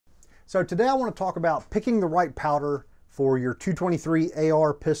So today I want to talk about picking the right powder for your 223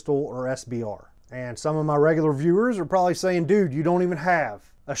 AR pistol or SBR. And some of my regular viewers are probably saying, dude, you don't even have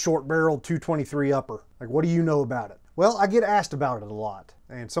a short barreled 223 upper. Like, what do you know about it? Well, I get asked about it a lot.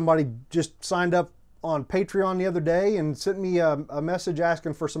 And somebody just signed up on Patreon the other day and sent me a message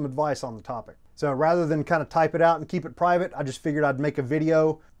asking for some advice on the topic. So rather than kind of type it out and keep it private, I just figured I'd make a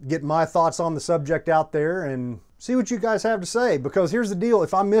video, get my thoughts on the subject out there and see what you guys have to say. Because here's the deal,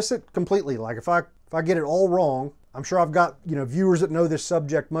 if I miss it completely, like if I get it all wrong, I'm sure I've got, viewers that know this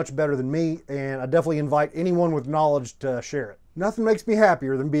subject much better than me, and I definitely invite anyone with knowledge to share it. Nothing makes me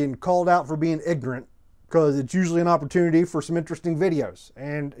happier than being called out for being ignorant, because it's usually an opportunity for some interesting videos.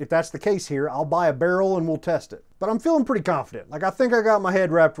 And if that's the case here, I'll buy a barrel and we'll test it. But I'm feeling pretty confident. Like, I think I got my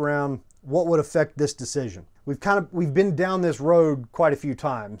head wrapped around what would affect this decision. We've been down this road quite a few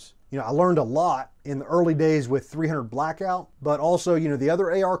times. I learned a lot in the early days with 300 Blackout, but also, the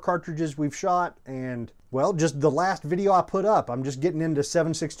other AR cartridges we've shot, and well, just the last video I put up, I'm just getting into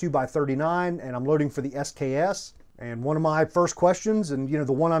 7.62x39 and I'm loading for the SKS. And one of my first questions, and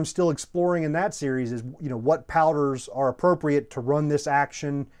the one I'm still exploring in that series, is what powders are appropriate to run this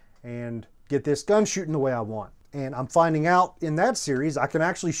action and get this gun shooting the way I want. And I'm finding out in that series I can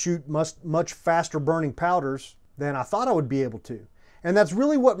actually shoot much faster burning powders than I thought I would be able to. And that's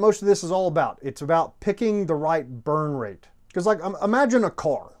really what most of this is all about. It's about picking the right burn rate. Because like, imagine a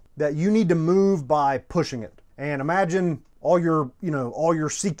car that you need to move by pushing it. And imagine all your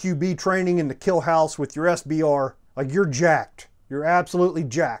CQB training in the kill house with your SBR. Like, you're jacked. You're absolutely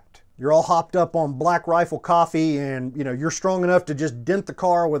jacked. You're all hopped up on Black Rifle coffee, and you're strong enough to just dent the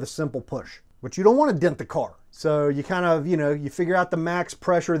car with a simple push. But you don't want to dent the car. So you kind of, you figure out the max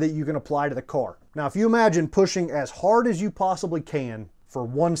pressure that you can apply to the car. Now, if you imagine pushing as hard as you possibly can for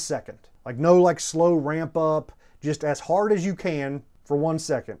 1 second, like no slow ramp up, just as hard as you can for 1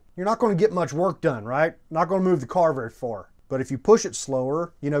 second, you're not going to get much work done, right? Not going to move the car very far. But if you push it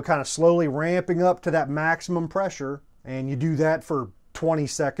slower, kind of slowly ramping up to that maximum pressure, and you do that for 20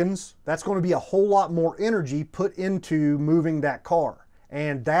 seconds, that's going to be a whole lot more energy put into moving that car.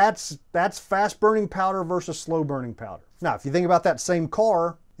 And that's fast burning powder versus slow burning powder. Now, if you think about that same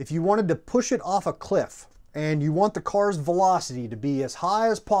car, if you wanted to push it off a cliff and you want the car's velocity to be as high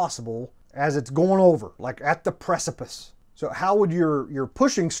as possible as it's going over, like at the precipice. So how would your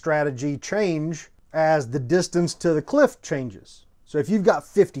pushing strategy change as the distance to the cliff changes? So if you've got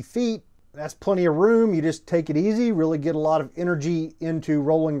 50 feet, that's plenty of room. You just take it easy, really get a lot of energy into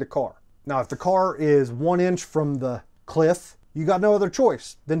rolling the car. Now, if the car is 1 inch from the cliff, you got no other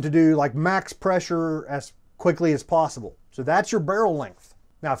choice than to do like max pressure as quickly as possible. So that's your barrel length.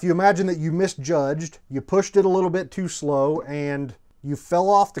 Now, if you imagine that you misjudged, you pushed it a little bit too slow and you fell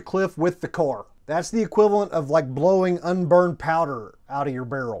off the cliff with the car. That's the equivalent of like blowing unburned powder out of your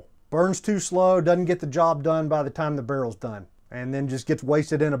barrel. Burns too slow, doesn't get the job done by the time the barrel's done, and then just gets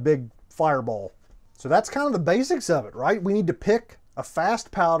wasted in a big fireball. So that's kind of the basics of it, right? We need to pick a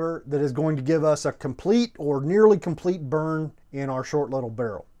fast powder that is going to give us a complete or nearly complete burn in our short little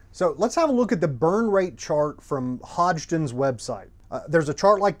barrel. So let's have a look at the burn rate chart from Hodgdon's website. There's a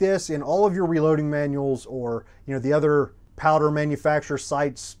chart like this in all of your reloading manuals or the other powder manufacturer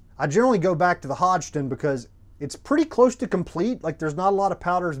sites. I generally go back to the Hodgdon because it's pretty close to complete. Like, there's not a lot of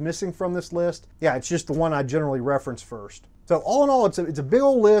powders missing from this list. Yeah, it's just the one I generally reference first. So all in all, it's a big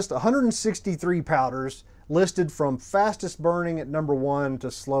old list, 163 powders listed from fastest burning at number 1 to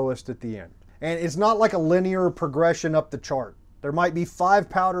slowest at the end. And it's not like a linear progression up the chart. There might be 5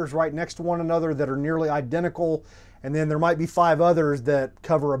 powders right next to one another that are nearly identical, and then there might be 5 others that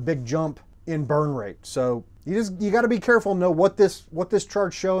cover a big jump in burn rate. So you got to be careful and know what this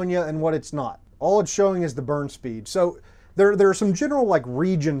chart's showing you and what it's not. All it's showing is the burn speed. So there are some general like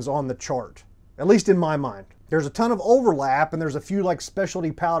regions on the chart, at least in my mind. There's a ton of overlap and there's a few like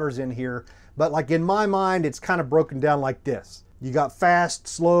specialty powders in here, but like in my mind, it's kind of broken down like this. You got fast,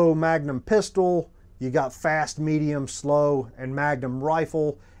 slow Magnum pistol, you got fast, medium, slow, and Magnum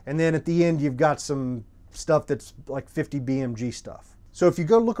rifle, and then at the end you've got some stuff that's like 50 BMG stuff. So if you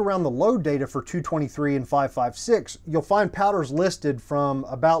go look around the load data for 223 and 5.56, you'll find powders listed from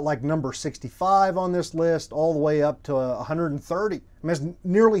about like number 65 on this list all the way up to 130. I mean, it's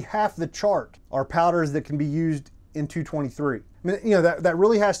nearly half the chart are powders that can be used in 223. I mean, that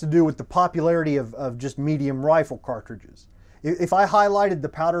really has to do with the popularity of just medium rifle cartridges. If I highlighted the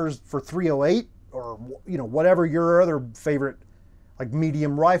powders for 308 or whatever your other favorite like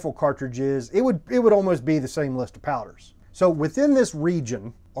medium rifle cartridge is, it would almost be the same list of powders. So within this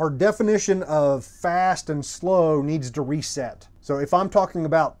region, our definition of fast and slow needs to reset. So if I'm talking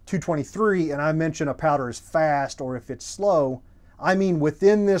about 223 and I mention a powder is fast or if it's slow, I mean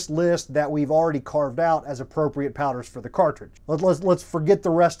within this list that we've already carved out as appropriate powders for the cartridge. Let's forget the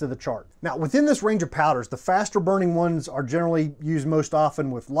rest of the chart. Now, within this range of powders, the faster burning ones are generally used most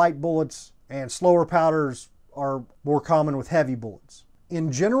often with light bullets, and slower powders are more common with heavy bullets.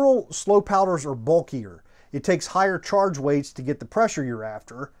 In general, slow powders are bulkier. It takes higher charge weights to get the pressure you're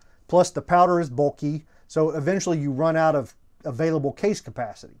after, plus the powder is bulky, so eventually you run out of available case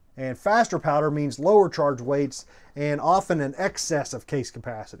capacity. And faster powder means lower charge weights and often an excess of case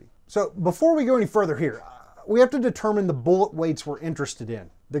capacity. So before we go any further here, we have to determine the bullet weights we're interested in.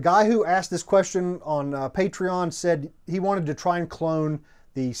 The guy who asked this question on Patreon said he wanted to try and clone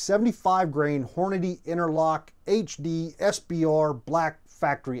the 75 grain Hornady Interlock HD SBR black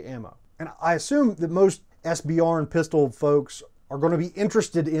factory ammo. And I assume that most SBR and pistol folks are going to be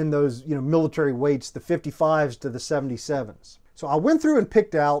interested in those, military weights, the 55s to the 77s. So I went through and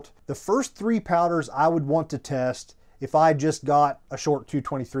picked out the first 3 powders I would want to test if I just got a short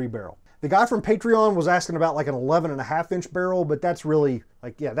 223 barrel. The guy from Patreon was asking about like an 11.5-inch barrel, but that's really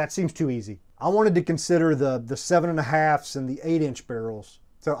that seems too easy. I wanted to consider the 7.5s and the 8-inch barrels.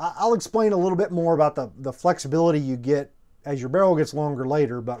 So I'll explain a little bit more about the flexibility you get as your barrel gets longer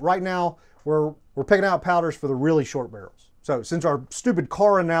later, but right now we're picking out powders for the really short barrels. So since our stupid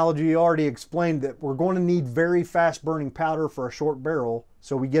car analogy already explained that we're going to need very fast burning powder for a short barrel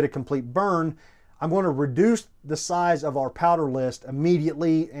so we get a complete burn, I'm going to reduce the size of our powder list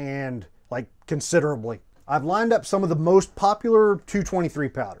immediately and considerably. I've lined up some of the most popular 223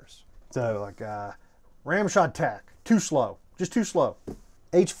 powders. So Ramshot Tac, too slow, just too slow.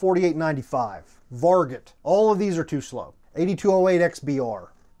 H4895, Varget, all of these are too slow. 8208 XBR,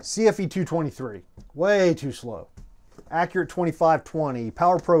 CFE 223, way too slow. Accurate 2520,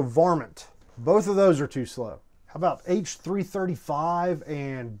 Power Pro Varmint, both of those are too slow. How about H335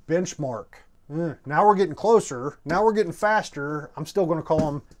 and Benchmark? Now we're getting closer, now we're getting faster. I'm still going to call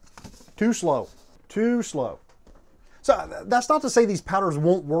them too slow, too slow. So that's not to say these powders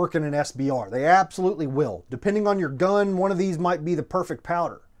won't work in an SBR. They absolutely will. Depending on your gun, one of these might be the perfect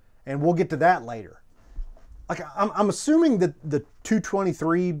powder, and we'll get to that later. I'm assuming that the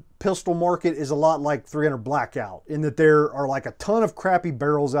 223 pistol market is a lot like 300 Blackout, in that there are a ton of crappy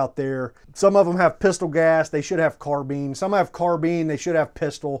barrels out there. Some of them have pistol gas, they should have carbine. Some have carbine, they should have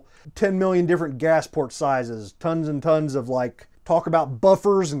pistol. 10 million different gas port sizes, tons and tons of talk about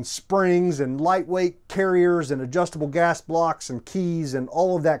buffers and springs and lightweight carriers and adjustable gas blocks and keys and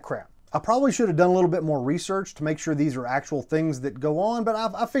all of that crap. I probably should have done a little bit more research to make sure these are actual things that go on, but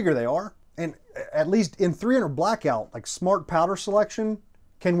I figure they are. And at least in 300 Blackout, smart powder selection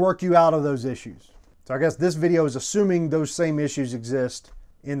can work you out of those issues. So I guess this video is assuming those same issues exist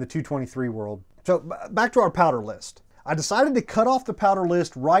in the 223 world. So back to our powder list. I decided to cut off the powder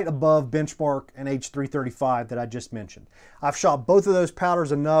list right above Benchmark and H335 that I just mentioned. I've shot both of those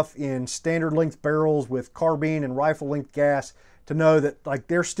powders enough in standard length barrels with carbine and rifle length gas to know that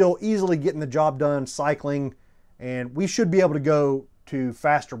they're still easily getting the job done cycling, and we should be able to go to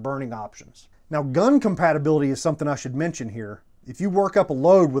faster burning options. Now, gun compatibility is something I should mention here. If you work up a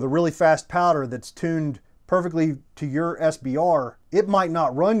load with a really fast powder that's tuned perfectly to your SBR, it might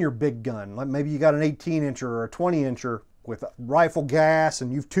not run your big gun. Maybe you got an 18-incher or a 20-incher with rifle gas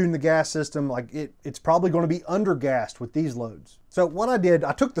and you've tuned the gas system, it's probably going to be undergassed with these loads. So what I did,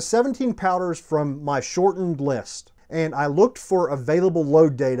 I took the 17 powders from my shortened list and I looked for available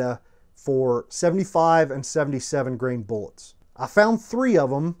load data for 75 and 77 grain bullets. I found 3 of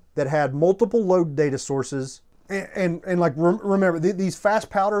them that had multiple load data sources. And remember, these fast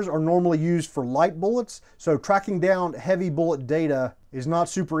powders are normally used for light bullets, so tracking down heavy bullet data is not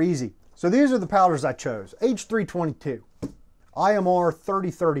super easy. So these are the powders I chose: H322, IMR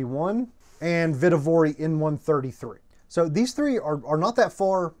 3031, and Vitavori N133. So these 3 are not that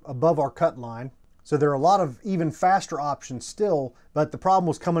far above our cut line, so there are a lot of even faster options still, but the problem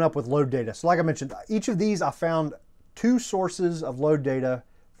was coming up with load data. So like I mentioned, each of these I found 2 sources of load data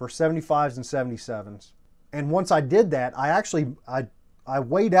for 75s and 77s. And once I did that, I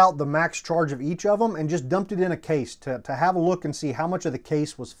weighed out the max charge of each of them and just dumped it in a case to have a look and see how much of the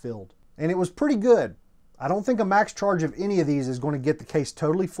case was filled. And it was pretty good. I don't think a max charge of any of these is going to get the case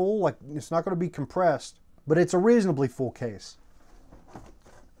totally full. It's not going to be compressed, but it's a reasonably full case.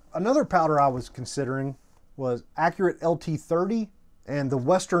 Another powder I was considering was Accurate LT30 and the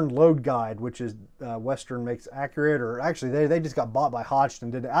Western Load Guide, which is Western makes Accurate, or actually they just got bought by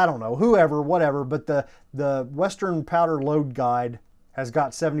Hodgson, did it? I don't know, whoever, whatever, but the Western Powder Load Guide has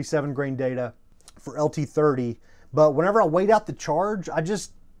got 77 grain data for LT30, but whenever I weighed out the charge,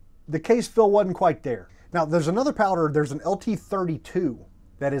 the case fill wasn't quite there. Now there's another powder, there's an LT32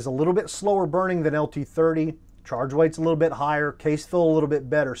 that is a little bit slower burning than LT30, Charge weight's a little bit higher, case fill a little bit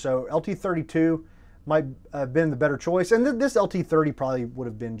better. So LT32 might have been the better choice. And this LT30 probably would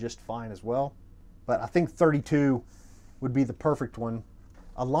have been just fine as well. But I think 32 would be the perfect one.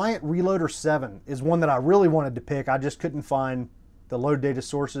 Alliant Reloader 7 is one that I really wanted to pick. I just couldn't find the load data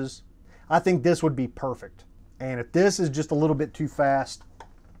sources. I think this would be perfect. And if this is just a little bit too fast,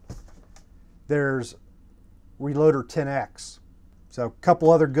 there's Reloader 10X. So a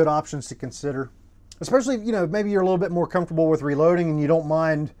couple other good options to consider. Especially, you know, maybe you're a little bit more comfortable with reloading and you don't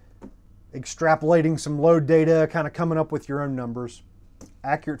mind extrapolating some load data, kind of coming up with your own numbers.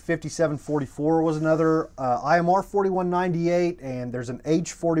 Accurate 5744 was another, IMR 4198, and there's an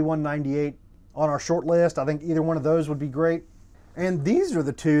H 4198 on our short list. I think either one of those would be great. And these are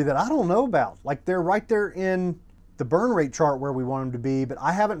the two that I don't know about. Like, they're right there in the burn rate chart where we want them to be, but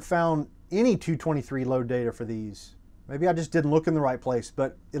I haven't found any 223 load data for these. Maybe I just didn't look in the right place,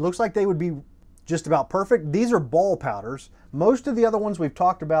 but it looks like they would be just about perfect. These are ball powders. Most of the other ones we've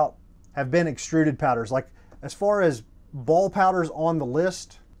talked about have been extruded powders. Like, as far as ball powders on the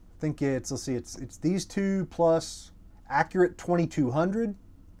list, I think it's, let's see, it's these two plus Accurate 2200,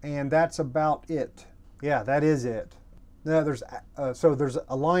 and that's about it. Yeah, that is it. No, there's there's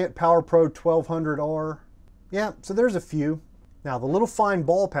Alliant Power Pro 1200R. Yeah, so there's a few. Now the little fine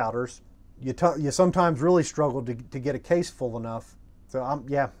ball powders, you sometimes really struggle to get a case full enough. So I'm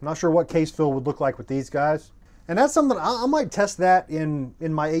not sure what case fill would look like with these guys. And that's something I might test that in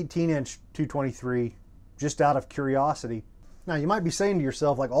my 18-inch 223, just out of curiosity. Now you might be saying to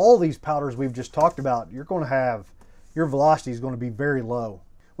yourself, like, all these powders we've just talked about, you're going to have, your velocity is going to be very low.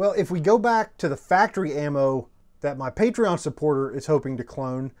 Well, if we go back to the factory ammo that my Patreon supporter is hoping to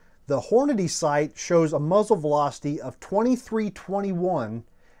clone, the Hornady site shows a muzzle velocity of 2321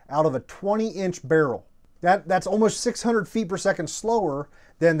 out of a 20-inch barrel. That's almost 600 feet per second slower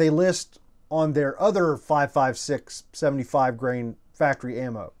than they list on their other 5.56 75 grain factory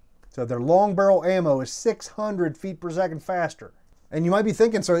ammo. So their long barrel ammo is 600 feet per second faster. And you might be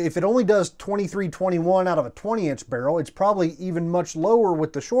thinking, so if it only does 2321 out of a 20-inch barrel, it's probably even much lower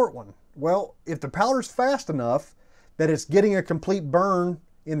with the short one. Well, if the powder's fast enough that it's getting a complete burn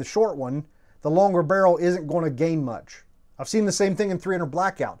in the short one, the longer barrel isn't going to gain much. I've seen the same thing in 300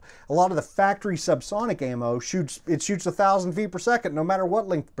 Blackout. A lot of the factory subsonic ammo shoots 1,000 feet per second no matter what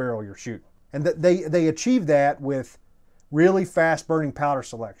length barrel you're shooting. And they achieve that with really fast burning powder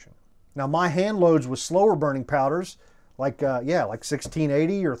selection. Now my hand loads with slower burning powders, like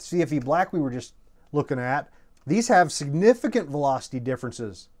 1680 or CFE Black we were just looking at, these have significant velocity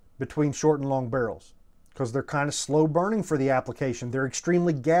differences between short and long barrels because they're kind of slow burning for the application. They're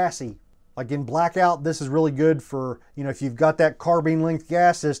extremely gassy. Like in Blackout, this is really good for, you know, if you've got that carbine length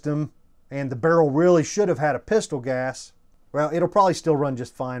gas system and the barrel really should have had a pistol gas, well, it'll probably still run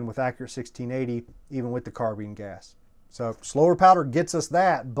just fine with Accurate 1680, even with the carbine gas. So slower powder gets us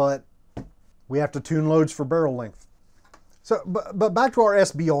that, but we have to tune loads for barrel length. So, but back to our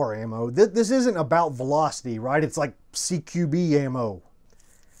SBR ammo. This isn't about velocity, right? It's like CQB ammo.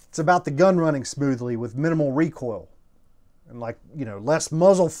 It's about the gun running smoothly with minimal recoil. And, like, you know, less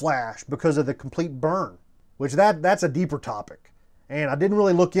muzzle flash because of the complete burn, which that's a deeper topic. And I didn't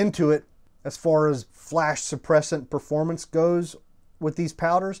really look into it as far as flash suppressant performance goes with these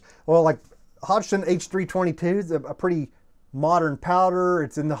powders. Well, like Hodgdon H322 is a pretty modern powder.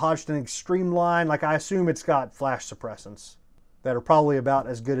 It's in the Hodgdon Extreme line. Like, I assume it's got flash suppressants that are probably about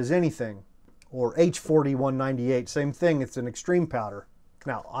as good as anything. Or H4198, same thing, it's an extreme powder.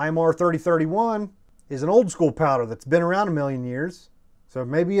 Now, IMR 3031 is an old school powder that's been around a million years. So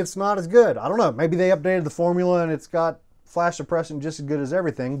maybe it's not as good. I don't know. Maybe they updated the formula and it's got flash suppressant just as good as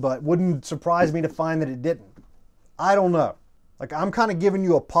everything, but wouldn't surprise me to find that it didn't. I don't know. Like, I'm kind of giving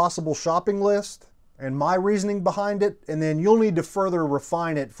you a possible shopping list and my reasoning behind it, and then you'll need to further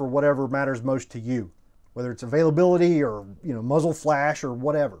refine it for whatever matters most to you, whether it's availability or, you know, muzzle flash or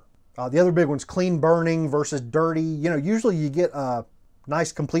whatever. The other big one's clean burning versus dirty. You know, usually you get a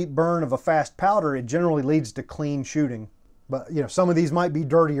nice complete burn of a fast powder, it generally leads to clean shooting. But, you know, some of these might be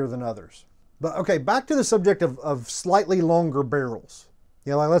dirtier than others. But okay, back to the subject of slightly longer barrels.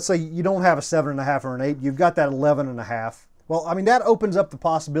 You know, like, let's say you don't have a 7.5 or an 8, you've got that 11.5. Well, I mean, that opens up the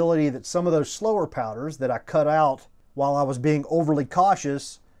possibility that some of those slower powders that I cut out while I was being overly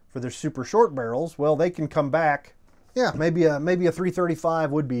cautious for their super short barrels, well, they can come back. Yeah, maybe a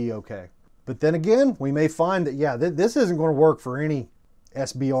 335 would be okay. But then again, we may find that, yeah, this isn't going to work for any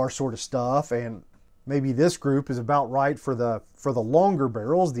SBR sort of stuff, and maybe this group is about right for the longer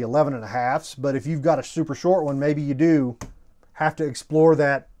barrels, the 11.5s, but if you've got a super short one, maybe you do have to explore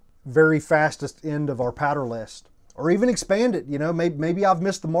that very fastest end of our powder list, or even expand it. You know, maybe I've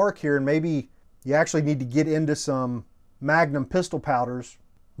missed the mark here, and maybe You actually need to get into some Magnum pistol powders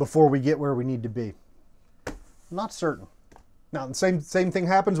before we get where we need to be. I'm not certain. Now, the same thing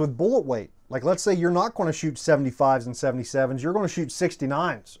happens with bullet weight. Like, let's say you're not going to shoot 75s and 77s, you're going to shoot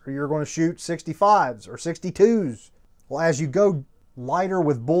 69s, or you're going to shoot 65s or 62s. Well, as you go lighter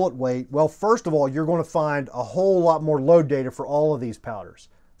with bullet weight, well, first of all, you're going to find a whole lot more load data for all of these powders.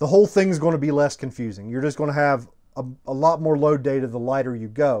 The whole thing's going to be less confusing. You're just going to have a lot more load data the lighter you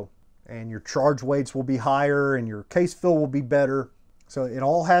go. And your charge weights will be higher and your case fill will be better. So it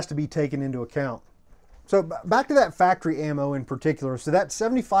all has to be taken into account. So back to that factory ammo in particular. So that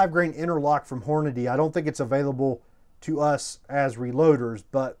 75 grain interlock from Hornady, I don't think it's available to us as reloaders,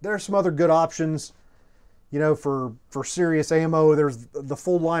 but there's some other good options. You know, for serious ammo, there's the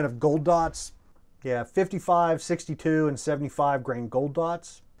full line of gold dots. Yeah, 55, 62, and 75 grain gold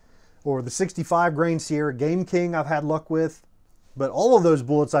dots. Or the 65 grain Sierra Game King I've had luck with. But all of those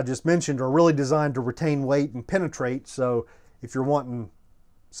bullets I just mentioned are really designed to retain weight and penetrate. So if you're wanting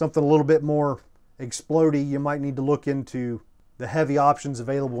something a little bit more explodey, you might need to look into the heavy options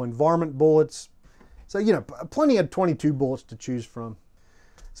available in varmint bullets. So, you know, plenty of 22 bullets to choose from.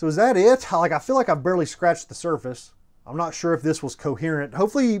 So is that it? I feel like I've barely scratched the surface. I'm not sure if this was coherent.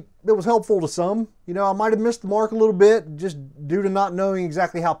 Hopefully it was helpful to some. You know, I might have missed the mark a little bit just due to not knowing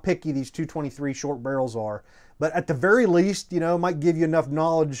exactly how picky these 223 short barrels are. But at the very least, you know, it might give you enough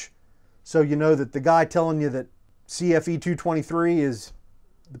knowledge so you know that the guy telling you that CFE 223 is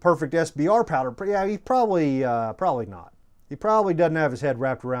the perfect SBR powder, yeah, he's probably not. He probably doesn't have his head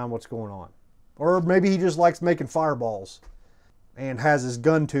wrapped around what's going on. Or maybe he just likes making fireballs and has his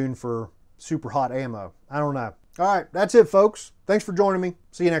gun tuned for super hot ammo. I don't know. All right, that's it, folks. Thanks for joining me.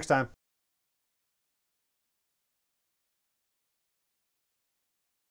 See you next time.